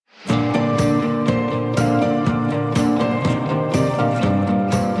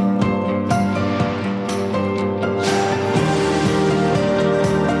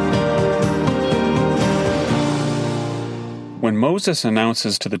Moses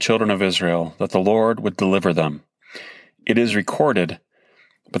announces to the children of Israel that the Lord would deliver them. It is recorded,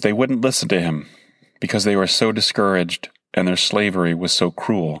 but they wouldn't listen to him because they were so discouraged and their slavery was so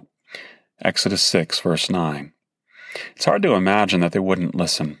cruel. Exodus 6, verse 9. It's hard to imagine that they wouldn't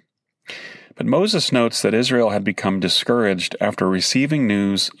listen. But Moses notes that Israel had become discouraged after receiving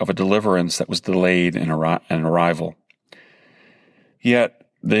news of a deliverance that was delayed in arrival. Yet,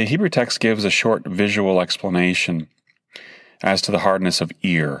 the Hebrew text gives a short visual explanation as to the hardness of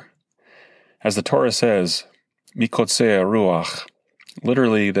ear. As the Torah says, Mikotzei ruach,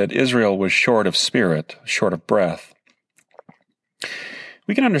 literally that Israel was short of spirit, short of breath.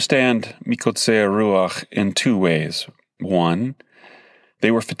 We can understand Mikotzei ruach in two ways. One, they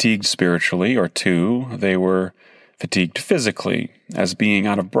were fatigued spiritually, or two, they were fatigued physically, as being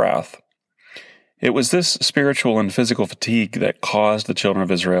out of breath. It was this spiritual and physical fatigue that caused the children of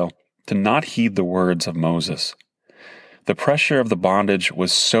Israel to not heed the words of Moses. The pressure of the bondage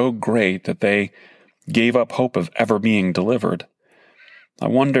was so great that they gave up hope of ever being delivered. I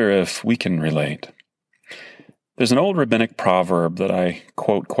wonder if we can relate. There's an old rabbinic proverb that I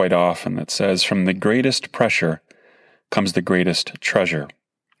quote quite often that says, "From the greatest pressure comes the greatest treasure."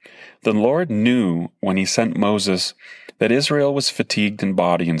 The Lord knew when he sent Moses that Israel was fatigued in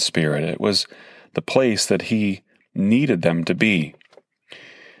body and spirit. It was the place that he needed them to be.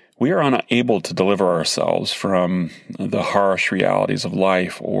 We are unable to deliver ourselves from the harsh realities of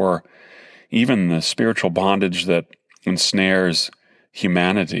life or even the spiritual bondage that ensnares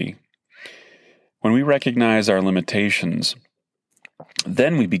humanity. When we recognize our limitations,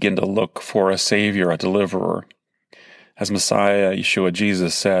 then we begin to look for a Savior, a deliverer. As Messiah, Yeshua,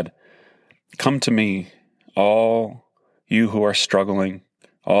 Jesus said, "Come to me, all you who are struggling,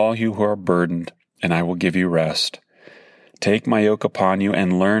 all you who are burdened, and I will give you rest. Take my yoke upon you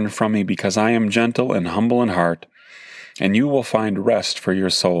and learn from me, because I am gentle and humble in heart, and you will find rest for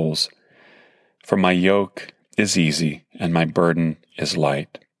your souls. For my yoke is easy and my burden is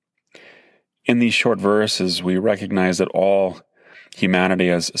light." In these short verses, we recognize that all humanity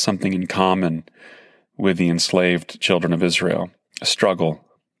has something in common with the enslaved children of Israel, a struggle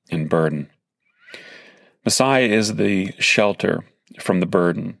and burden. Messiah is the shelter from the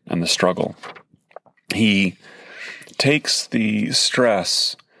burden and the struggle. He takes the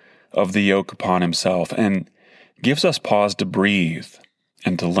stress of the yoke upon himself and gives us pause to breathe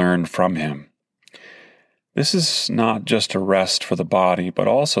and to learn from him. This is not just a rest for the body, but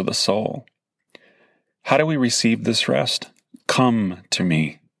also the soul. How do we receive this rest? Come to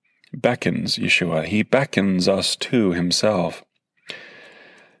me, beckons Yeshua. He beckons us to himself.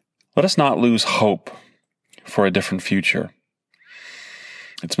 Let us not lose hope for a different future.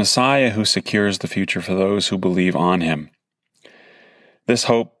 It's Messiah who secures the future for those who believe on him. This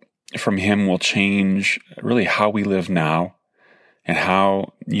hope from him will change really how we live now and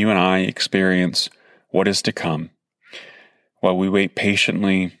how you and I experience what is to come, while we wait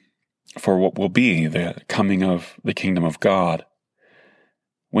patiently for what will be the coming of the kingdom of God.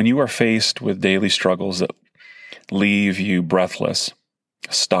 When you are faced with daily struggles that leave you breathless,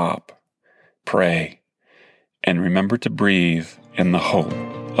 stop, pray, and remember to breathe in the hope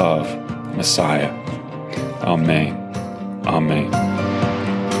of Messiah. Amen. Amen.